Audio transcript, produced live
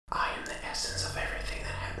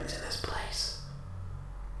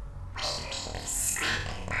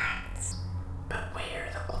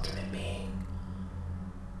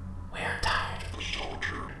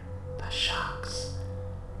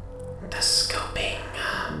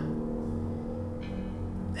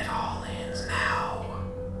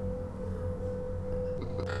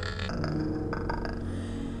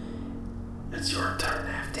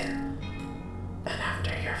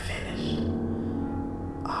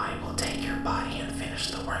your body and finish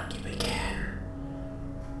the work you began.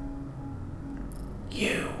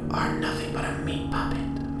 You are nothing but a meat puppet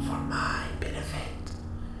for my benefit.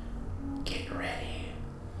 Get ready,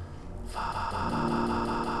 Father.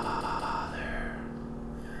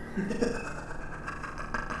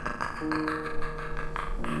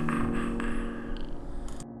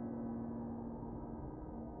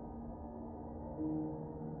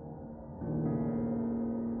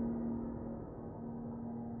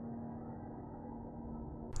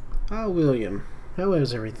 Ah, William, how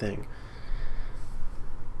is everything?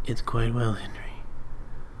 It's quite well, Henry.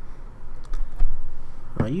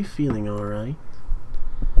 Are you feeling alright?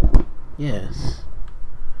 Yes.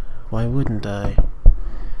 Why wouldn't I?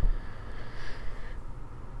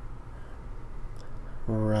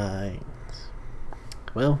 Right.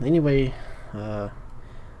 Well, anyway,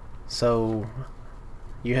 so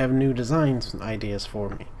you have new designs ideas for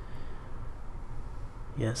me.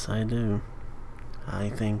 Yes, I do. I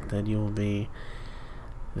think that you'll be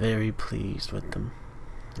very pleased with them.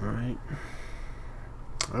 Alright.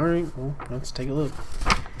 Alright, well, let's take a look.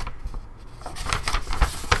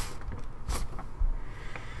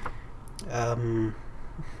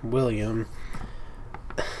 William,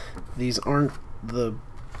 these aren't the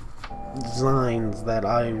designs that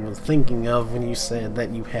I was thinking of when you said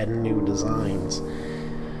that you had new designs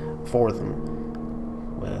for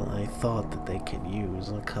them. Well, I thought that they could use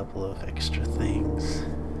a couple of extra things.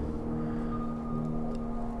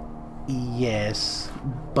 Yes,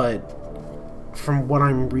 but from what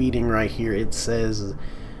I'm reading right here, it says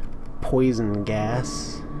poison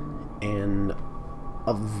gas and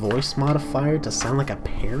a voice modifier to sound like a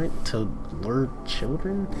parent to lure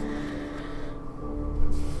children.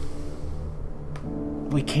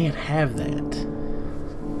 We can't have that.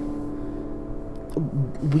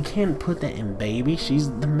 We can't put that in Baby. She's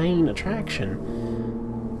the main attraction.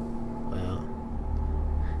 Well,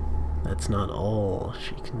 that's not all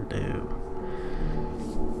she can do.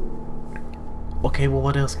 Okay, well,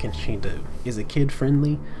 what else can she do? Is it kid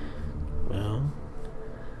friendly? Well,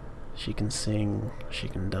 she can sing, she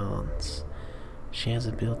can dance. She has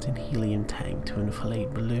a built-in helium tank to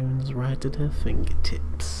inflate balloons right at her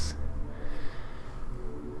fingertips.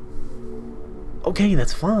 Okay,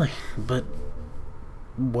 that's fine, but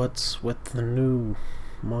what's with the new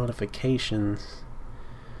modifications?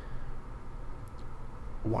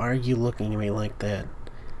 Why are you looking at me like that?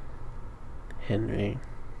 Henry,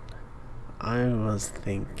 I was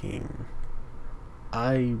thinking,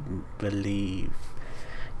 I believe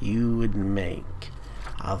you would make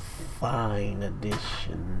a fine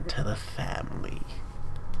addition to the family.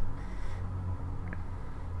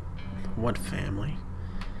 What family?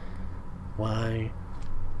 Why,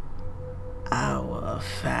 our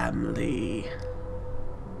family.